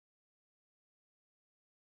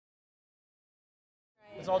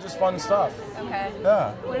It's all just fun stuff. Okay.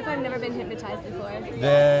 Yeah. What if I've never been hypnotized before?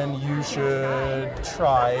 Then you should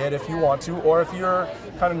try it if you want to, or if you're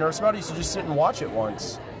kind of nervous about it, you should just sit and watch it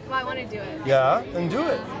once. Well, I want to do it. Yeah, then do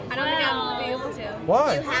it. I don't think I'll be able to.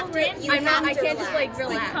 Why? You have to. I can't just like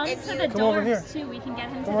relax. He comes to the Come over here. dorms too. We can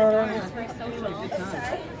get him to Come the over dorms here. for social.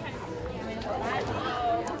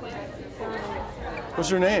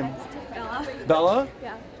 What's your name? Bella. Bella?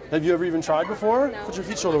 Yeah. Have you ever even tried before? No. Put your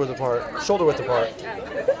feet shoulder width apart. Shoulder width apart.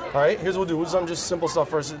 All right, here's what we'll do. We'll do some just simple stuff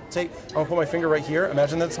first. I'm gonna put my finger right here.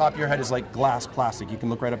 Imagine the top of your head is like glass plastic. You can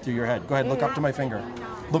look right up through your head. Go ahead, look up to my finger.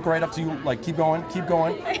 Look right up to you, like keep going, keep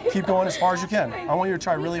going, keep going as far as you can. I want you to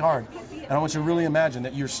try really hard. And I want you to really imagine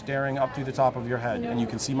that you're staring up through the top of your head and you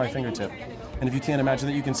can see my fingertip. And if you can't imagine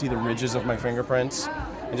that, you can see the ridges of my fingerprints.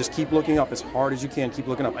 And just keep looking up as hard as you can. Keep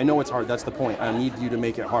looking up. I know it's hard. That's the point. I need you to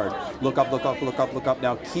make it hard. Look up, look up, look up, look up.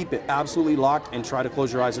 Now keep it absolutely locked and try to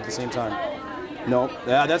close your eyes at the same time. No.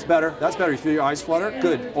 Yeah, that's better. That's better. You feel your eyes flutter?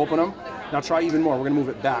 Good. Open them. Now try even more. We're going to move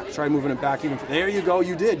it back. Try moving it back even further. There you go.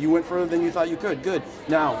 You did. You went further than you thought you could. Good.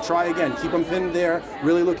 Now try again. Keep them pinned there.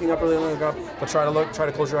 Really looking up, really looking up. But try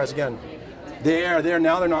to close your eyes again. There,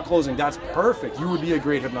 now they're not closing. That's perfect. You would be a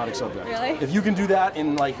great hypnotic subject. Really? If you can do that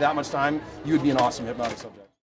in like that much time, you would be an awesome hypnotic subject.